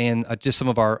 And just some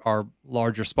of our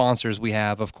larger sponsors we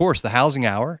have, of course, the Housing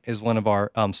Hour is one of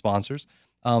our sponsors.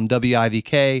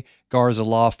 WIVK, Garza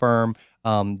Law Firm,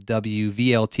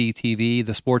 WVLT TV,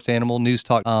 the Sports Animal News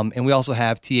Talk. And we also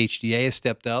have THDA has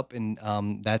stepped up, and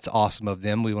that's awesome of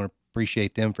them. We want to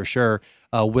appreciate them for sure.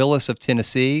 Willis of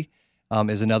Tennessee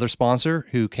is another sponsor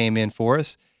who came in for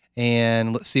us.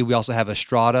 And let's see, we also have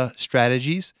Estrada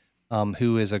Strategies,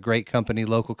 who is a great company,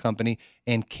 local company,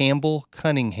 and Campbell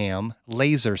Cunningham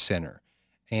Laser Center.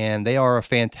 And they are a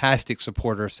fantastic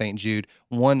supporter of St. Jude.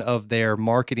 One of their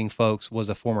marketing folks was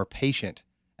a former patient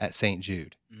at St.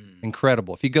 Jude.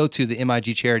 Incredible. If you go to the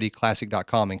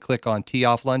MIGCharityClassic.com and click on Tee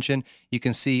Off Luncheon, you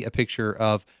can see a picture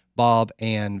of Bob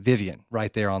and Vivian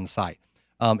right there on the site.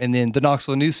 And then the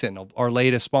Knoxville News Sentinel, our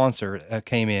latest sponsor,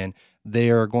 came in.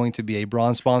 They are going to be a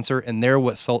bronze sponsor, and they are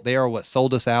what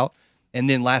sold us out. And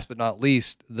then last but not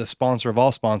least, the sponsor of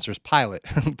all sponsors, Pilot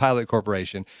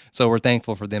Corporation. So we're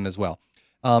thankful for them as well.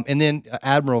 And then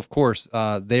Admiral, of course,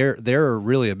 they're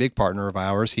really a big partner of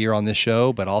ours here on this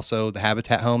show, but also the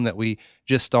Habitat Home that we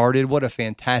just started. What a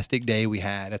fantastic day we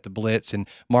had at the Blitz. And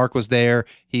Mark was there.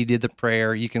 He did the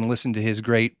prayer. You can listen to his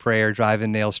great prayer,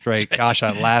 Driving Nails Straight. Gosh,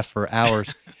 I laughed for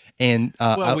hours. And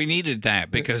we needed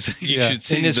that because you should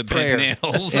see the prayer, big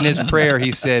nails. In his prayer,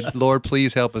 he said, "Lord,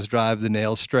 please help us drive the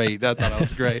nails straight." I thought that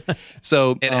was great.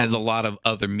 So it has a lot of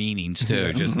other meanings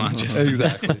too, not just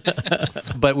exactly.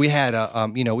 But we had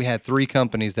we had 3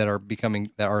 companies that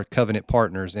are covenant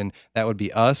partners, and that would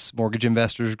be us, Mortgage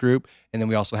Investors Group, and then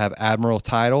we also have Admiral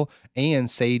Title and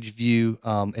Sage View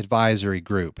Advisory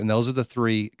Group, and those are the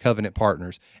 3 covenant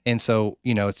partners. And so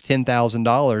it's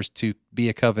 $10,000 to be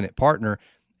a covenant partner.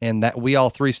 And that we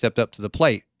all 3 stepped up to the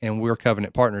plate, and we're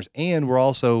covenant partners. And we're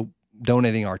also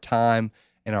donating our time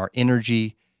and our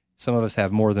energy. Some of us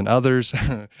have more than others.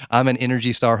 I'm an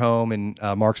Energy Star home, and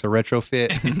Mark's a retrofit.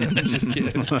 Just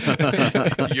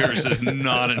kidding. Yours is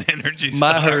not an Energy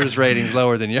Star. My HERS rating's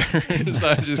lower than yours.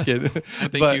 I'm just kidding. I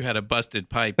think you had a busted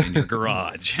pipe in your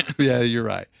garage. Yeah, you're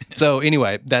right. So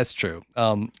anyway, that's true.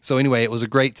 It was a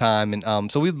great time.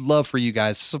 And so we'd love for you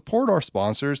guys to support our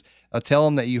sponsors. Tell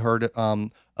them that you heard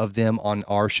of them on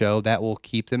our show. That will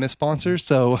keep them as sponsors.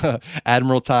 So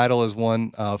Admiral Title is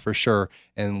one for sure,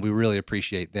 and we really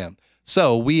appreciate them.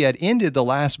 So we had ended the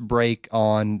last break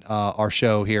on our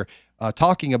show here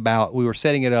we were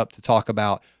setting it up to talk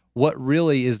about what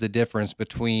really is the difference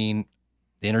between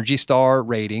the Energy Star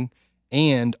rating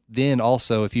and then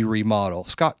also if you remodel.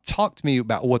 Scott, talk to me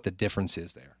about what the difference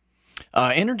is there.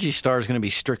 Energy Star is going to be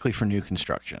strictly for new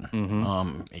construction.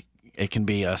 Mm-hmm. It can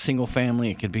be a single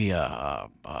family, it could be a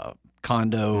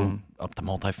condo, up to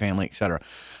multifamily, et cetera.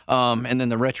 And then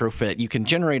the retrofit, you can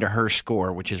generate a HERS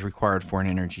score, which is required for an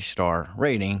Energy Star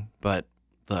rating, but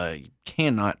you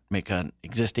cannot make an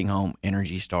existing home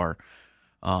Energy Star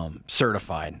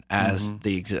certified as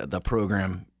the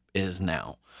program is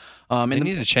now. They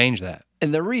need to change that.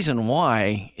 And the reason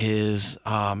why is,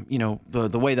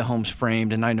 the way the home's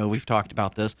framed, and I know we've talked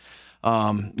about this,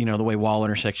 the way wall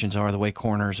intersections are, the way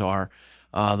corners are,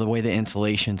 the way the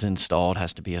insulation's installed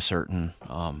has to be a certain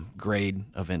grade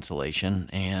of insulation.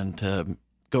 And to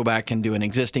go back and do an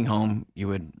existing home, you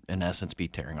would, in essence, be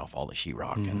tearing off all the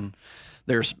sheetrock. And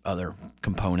there's other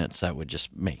components that would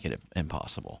just make it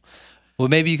impossible. Well,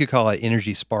 maybe you could call it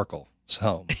Energy Sparkle.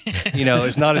 home.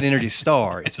 It's not an Energy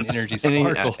Star; it's an Energy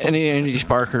Sparkle. Any Energy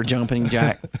Spark jumping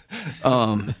jack.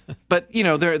 But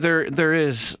there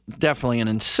is definitely an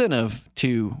incentive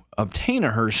to obtain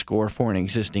a HERS score for an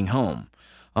existing home.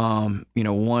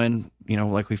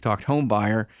 Like we've talked, home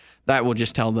buyer, that will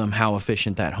just tell them how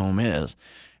efficient that home is.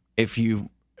 If you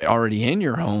already in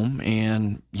your home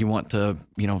and you want to,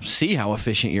 see how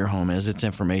efficient your home is, it's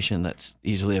information that's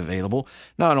easily available.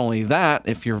 Not only that,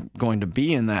 if you're going to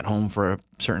be in that home for a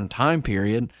certain time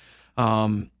period,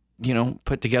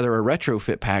 put together a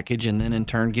retrofit package and then in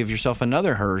turn give yourself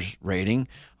another HERS rating,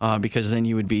 because then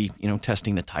you would be,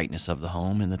 testing the tightness of the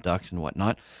home and the ducts and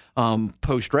whatnot,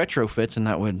 post retrofits, and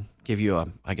that would give you a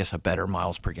better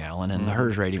miles per gallon, and the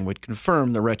HERS rating would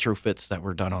confirm the retrofits that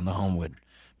were done on the home would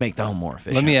make the home more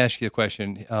efficient. Let me ask you a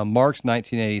question. Mark's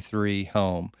 1983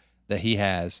 home that he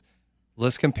has,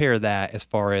 let's compare that as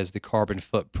far as the carbon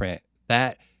footprint.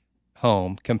 That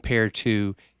home compared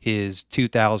to his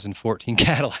 2014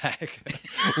 Cadillac,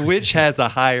 which has a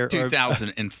higher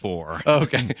 2004.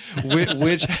 Okay,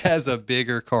 which has a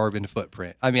bigger carbon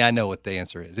footprint. I mean, I know what the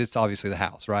answer is. It's obviously the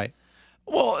house, right?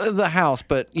 Well, the house,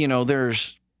 but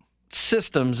there's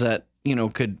systems that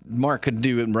Mark could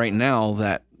do it right now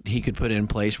that he could put in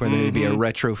place, whether it be a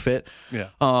retrofit,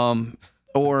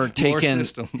 or taking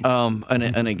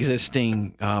an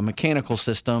existing mechanical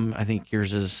system. I think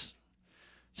yours is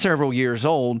several years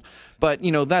old, but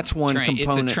that's one component.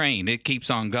 It's a train; it keeps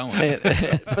on going.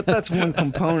 But that's one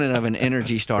component of an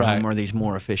Energy Star home, are these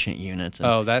more efficient units.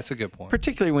 And that's a good point.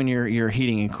 particularly when your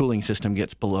heating and cooling system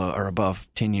gets below or above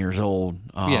 10 years old.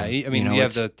 You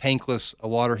have the tankless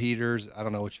water heaters. I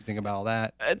don't know what you think about all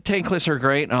that. Tankless are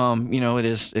great. It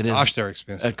is. Gosh, they're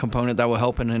expensive. A component that will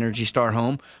help an Energy Star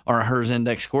home or a HERS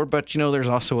index score. But there's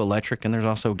also electric and there's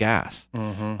also gas.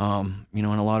 And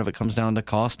a lot of it comes down to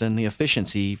cost and the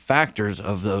efficiency factors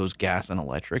of those gas and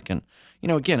electric. And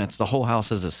again, it's the whole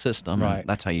house as a system. Right. And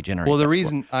that's how you generate. Well, the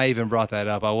reason I even brought that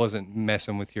up, I wasn't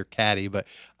messing with your caddy, but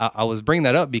I was bringing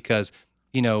that up because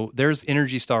there's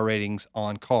Energy Star ratings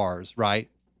on cars, right?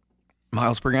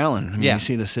 Miles per gallon. You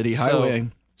see the city highway.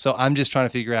 So I'm just trying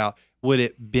to figure out, would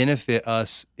it benefit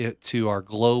us to our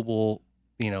global,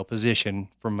 position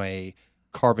from a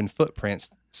carbon footprint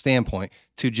standpoint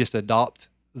to just adopt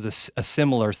a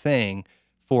similar thing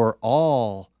for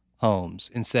all homes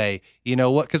and say, you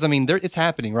know what? Because it's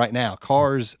happening right now.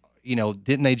 Cars,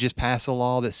 didn't they just pass a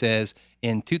law that says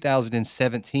in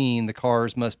 2017 the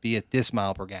cars must be at this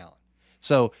mile per gallon?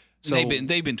 So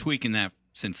they've been tweaking that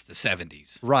since the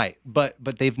 70s. Right, but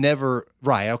they've never.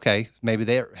 Right, okay, maybe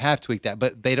they have tweaked that,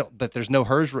 but they don't. But there's no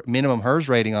minimum HERS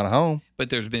rating on a home. But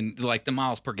there's been the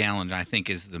miles per gallon, I think,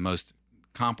 is the most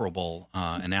comparable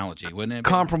analogy, wouldn't it?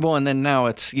 Comparable, and then now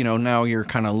it's now you're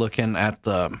kind of looking at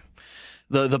the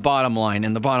bottom line,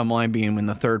 and the bottom line being when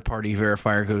the third party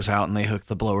verifier goes out and they hook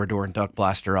the blower door and duct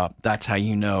blaster up, that's how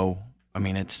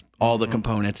it's all the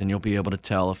components, and you'll be able to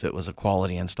tell if it was a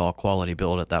quality install, quality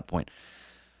build at that point.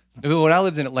 When I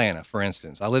lived in Atlanta, for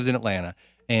instance, and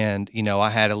I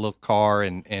had a little car,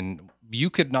 and you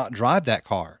could not drive that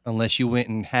car unless you went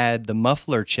and had the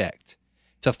muffler checked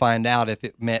to find out if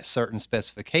it met certain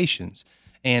specifications,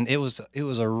 and it was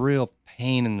a real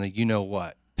pain in the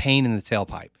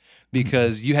tailpipe.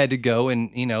 Because you had to go and,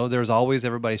 there's always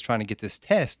everybody's trying to get this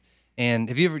test. And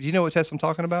do you know what test I'm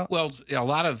talking about? Well, a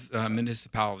lot of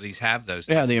municipalities have those.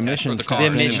 Yeah, the emissions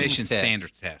test. The emissions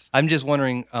standard test. I'm just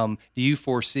wondering, do you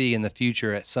foresee in the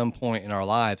future at some point in our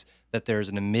lives that there's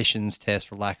an emissions test,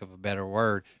 for lack of a better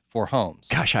word, for homes?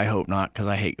 Gosh, I hope not, because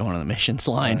I hate going to the emissions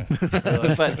line.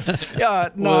 But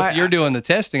if you're doing the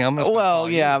testing, I'm going to. Well,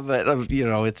 yeah, but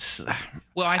it's.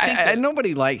 Well, I think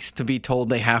nobody likes to be told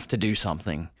they have to do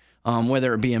something.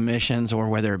 Whether it be emissions or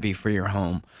whether it be for your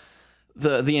home.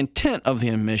 The intent of the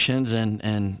emissions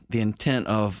and the intent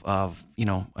of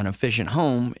an efficient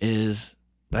home is,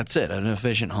 that's it, an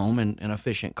efficient home and an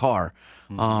efficient car.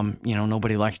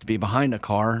 Nobody likes to be behind a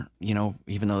car,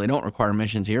 even though they don't require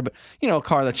emissions here, but a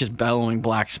car that's just bellowing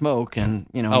black smoke and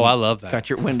oh, I love that. Got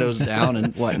your windows down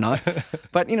and whatnot.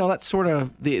 But that's sort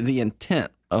of the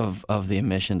intent of the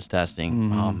emissions testing.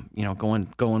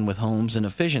 Going with homes and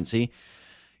efficiency.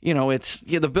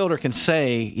 The builder can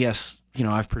say, yes,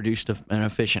 I've produced an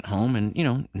efficient home,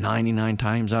 and 99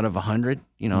 times out of 100,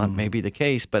 that may be the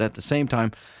case, but at the same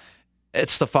time,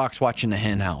 it's the fox watching the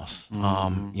hen house,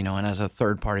 and as a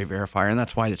third party verifier, and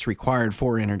that's why it's required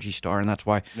for Energy Star, and that's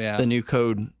why the new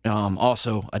code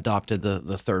also adopted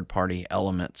the third party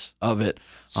elements of it.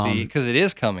 See, because it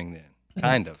is coming then,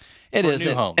 kind of. It For is,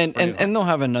 new homes. and they'll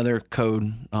have another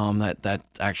code that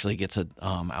actually gets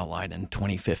outlined in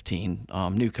 2015.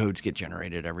 New codes get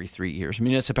generated every 3 years.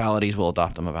 Municipalities will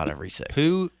adopt them about every 6.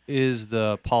 Who is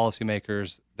the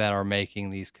policymakers that are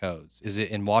making these codes? Is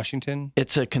it in Washington?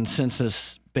 It's a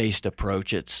consensus-based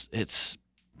approach. It's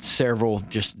several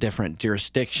just different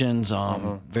jurisdictions,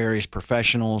 various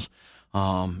professionals.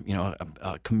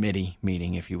 A committee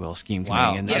meeting, if you will, scheme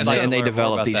committee, and they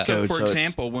develop these codes. So, for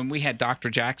example, when we had Dr.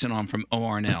 Jackson on from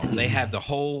ORNL, they had the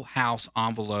whole house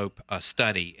envelope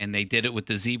study, and they did it with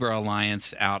the Zebra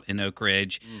Alliance out in Oak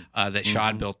Ridge that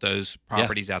Shad built those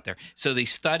properties out there. So they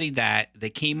studied that. They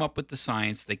came up with the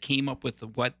science. They came up with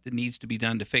what needs to be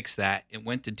done to fix that. It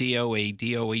went to DOE.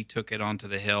 DOE took it onto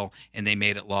the Hill, and they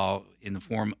made it law in the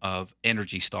form of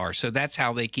Energy Star. So that's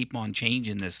how they keep on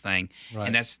changing this thing,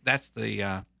 and that's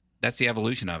the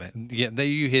evolution of it. Yeah, there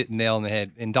you hit the nail on the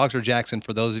head. And Dr. Jackson,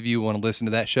 for those of you who want to listen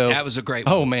to that show, that was a great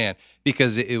one. Oh man,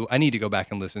 because I need to go back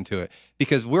and listen to it,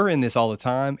 because we're in this all the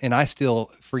time, and I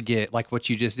still forget, like what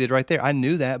you just did right there. I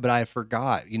knew that, but I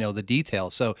forgot, the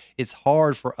details. So it's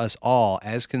hard for us all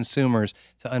as consumers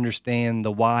to understand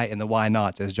the why and the why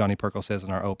nots, as Johnny Perkle says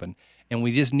in our open. And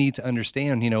we just need to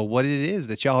understand, what it is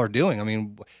that y'all are doing. I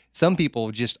mean, some people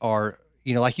just are,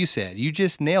 like you said, you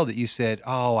just nailed it. You said,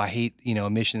 oh, I hate,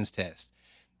 emissions tests.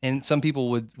 And some people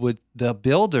would the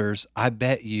builders, I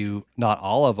bet you, not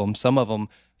all of them, some of them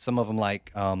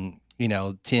like,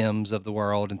 Tim's of the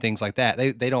world and things like that.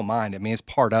 They don't mind it. I mean, it's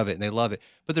part of it and they love it.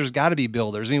 But there's got to be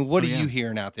builders. I mean, what are you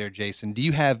hearing out there, Jason? Do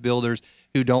you have builders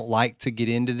who don't like to get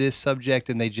into this subject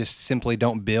and they just simply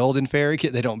don't build in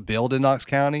Farragut? They don't build in Knox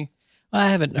County? I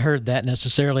haven't heard that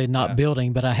necessarily, not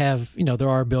building, but I have, there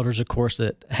are builders, of course,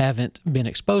 that haven't been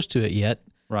exposed to it yet.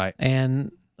 Right.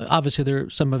 And obviously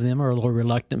some of them are a little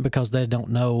reluctant because they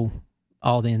don't know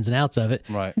all the ins and outs of it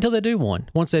until they do one.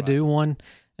 Once they do one,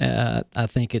 I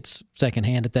think it's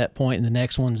secondhand at that point, and the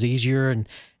next one's easier. And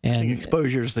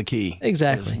exposure is the key.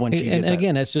 Exactly. And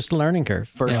again, that's just a learning curve.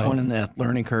 First one in the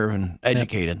learning curve and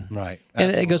educated. Right.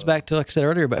 And it goes back to, like I said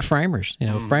earlier, about framers.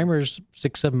 Framers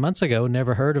 6-7 months ago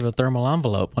never heard of a thermal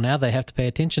envelope. Well, now they have to pay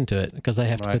attention to it because they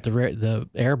have to put the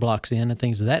air blocks in and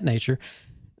things of that nature.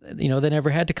 They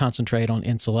never had to concentrate on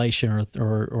insulation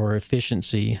or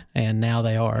efficiency, and now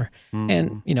they are.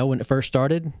 And, when it first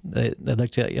started, they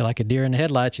looked at you like a deer in the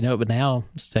headlights, but now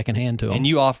it's secondhand to them. And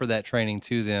you offer that training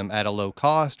to them at a low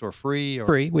cost or free?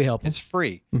 Free, we help them. It's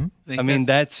free. I mean,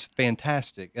 that's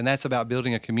fantastic. And that's about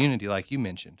building a community like you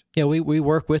mentioned. Yeah, we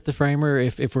work with the framer.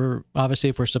 If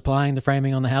we're supplying the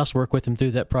framing on the house, work with them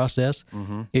through that process.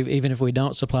 Even if we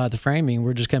don't supply the framing,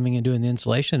 we're just coming and doing the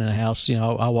installation in a house.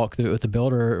 I'll walk through it with the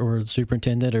builder or the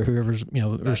superintendent or whoever's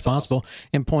responsible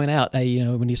and point out, hey,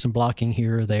 we need some blocking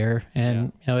here or there,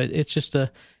 and it's just and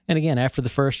again, after the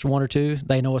first one or two,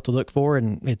 they know what to look for,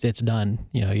 and it's done.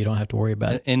 You don't have to worry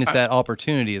about it. And it's that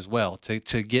opportunity as well to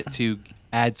get to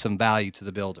add some value to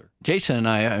the builder. Jason and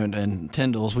I and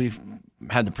Tyndall's, we've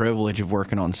had the privilege of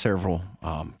working on several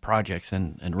projects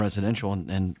in residential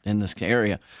and in this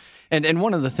area, and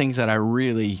one of the things that I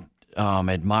really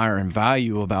admire and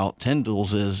value about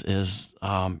Tyndall's is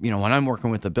when I'm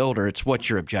working with the builder, it's what's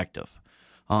your objective.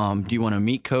 Do you want to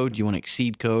meet code? Do you want to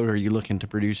exceed code? Or are you looking to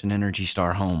produce an Energy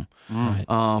Star home? Right.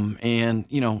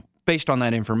 And based on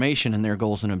that information and their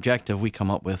goals and objective, we come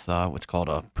up with what's called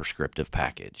a prescriptive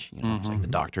package. It's like the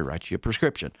doctor writes you a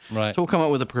prescription. Right. So we'll come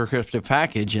up with a prescriptive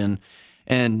package, and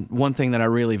one thing that I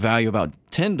really value about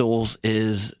Tyndall's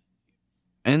is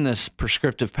in this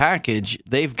prescriptive package,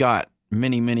 they've got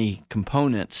many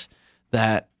components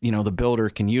that the builder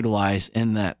can utilize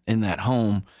in that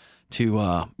home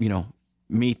to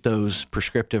meet those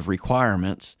prescriptive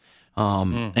requirements.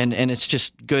 And it's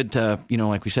just good to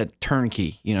like we said,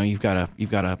 turnkey. You've got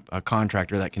a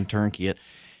contractor that can turnkey it,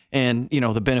 and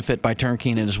the benefit by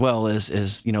turnkeying it as well is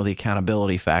the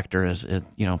accountability factor is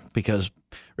because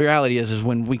reality is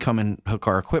when we come and hook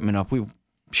our equipment up, we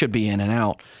should be in and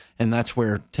out, and that's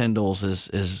where Tyndall's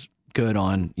is good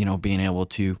on being able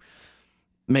to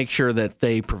make sure that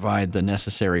they provide the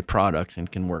necessary products and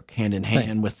can work hand in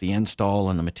hand with the install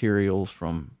and the materials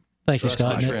from Thank you,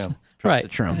 Scott. Trim. Right.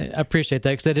 Trim. I appreciate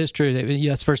that because that is true.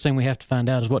 That's the first thing we have to find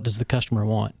out is what does the customer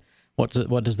want? What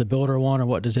does the builder want, or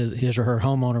what does his or her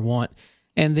homeowner want?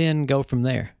 And then go from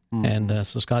there. And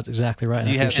so Scott's exactly right.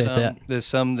 Do you have that. There's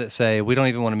some that say we don't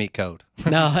even want to meet code.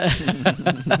 No,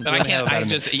 but I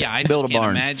can't Build a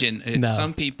barn. imagine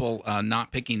some people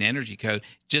not picking energy code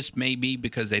just maybe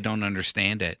because they don't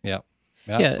understand it. Yeah.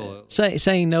 Absolutely.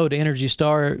 Saying no to Energy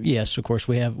Star, yes, of course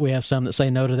we have some that say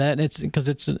no to that, and it's because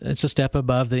it's a step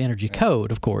above the Energy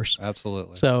Code, of course.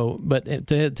 Absolutely. So, but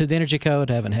to the Energy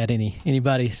Code, I haven't had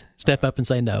anybody step up and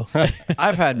say no.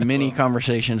 I've had many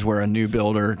conversations where a new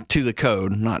builder to the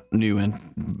code, not new in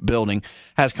building,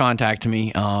 has contacted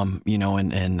me,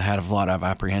 and had a lot of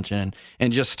apprehension,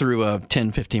 and just through a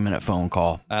 10, 15-minute phone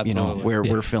call, Absolutely.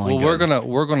 We're feeling good. Well,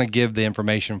 we're gonna give the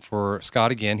information for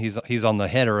Scott again. He's on the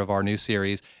header of our new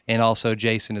series, and also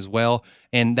Jason as well.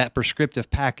 And that prescriptive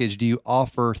package, do you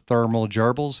offer thermal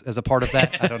gerbils as a part of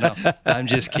that? I don't know. I'm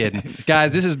just kidding.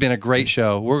 Guys, this has been a great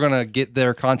show. We're going to get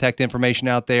their contact information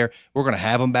out there. We're going to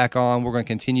have them back on. We're going to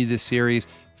continue this series.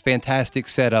 Fantastic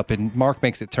setup. And Mark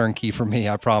makes it turnkey for me,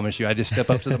 I promise you. I just step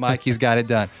up to the mic. He's got it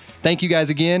done. Thank you guys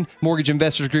again. Mortgage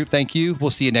Investors Group, thank you. We'll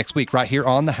see you next week right here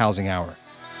on the Housing Hour.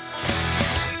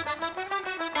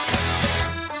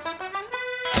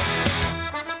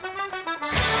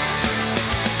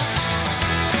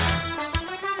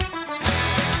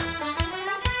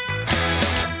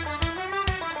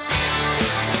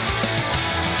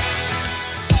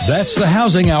 That's the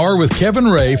Housing Hour with Kevin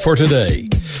Ray for today.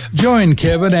 Join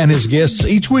Kevin and his guests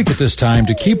each week at this time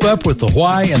to keep up with the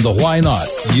why and the why not.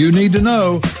 You need to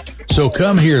know, so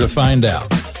come here to find out.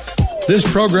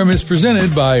 This program is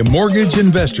presented by Mortgage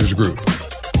Investors Group.